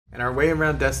And our way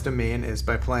around Death's Domain is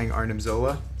by playing Arnim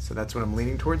Zola, so that's what I'm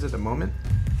leaning towards at the moment.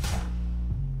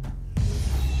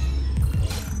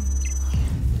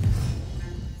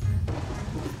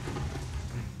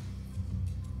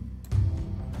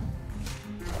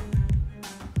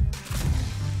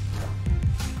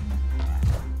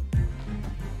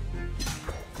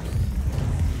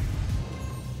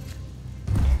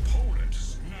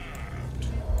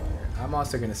 I'm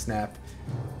also going to snap.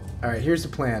 Alright, here's the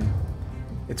plan.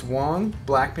 It's Wong,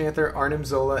 Black Panther, Arnim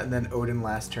Zola, and then Odin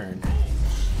last turn.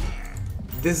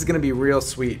 This is going to be real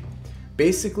sweet.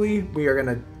 Basically, we are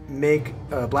going to make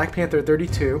Black Panther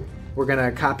 32. We're going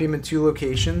to copy him in 2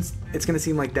 locations. It's going to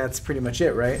seem like that's pretty much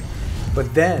it, right?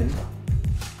 But then...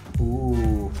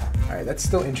 Ooh. Alright, that's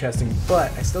still interesting,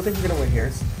 but I still think we're going to win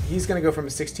here. He's going to go from a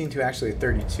 16 to actually a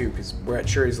 32 because we're at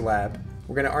Shuri's lab.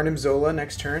 We're going to Arnim Zola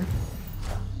next turn.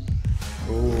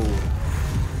 Ooh.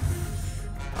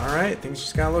 Alright, things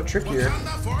just got a little trickier.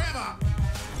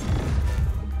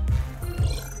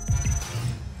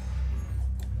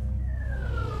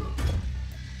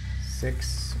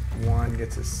 Six, 1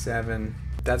 gets a 7.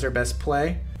 That's our best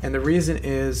play. And the reason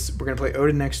is we're gonna play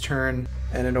Odin next turn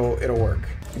and it'll work.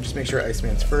 And just make sure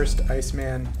Iceman's first.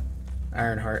 Iceman,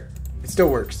 Iron Heart. It still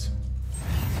works.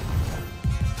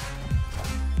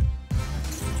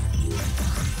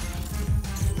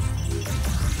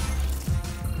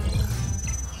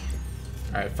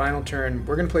 Alright, final turn.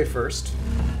 We're going to play first.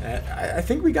 I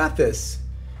think we got this.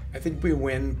 I think we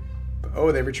win.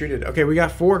 Oh, they retreated. Okay, we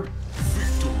got 4.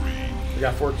 We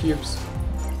got 4 cubes.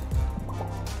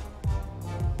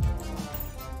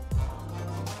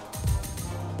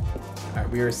 Alright,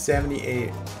 we are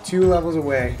 78. 2 levels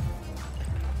away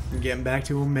from getting back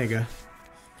to Omega.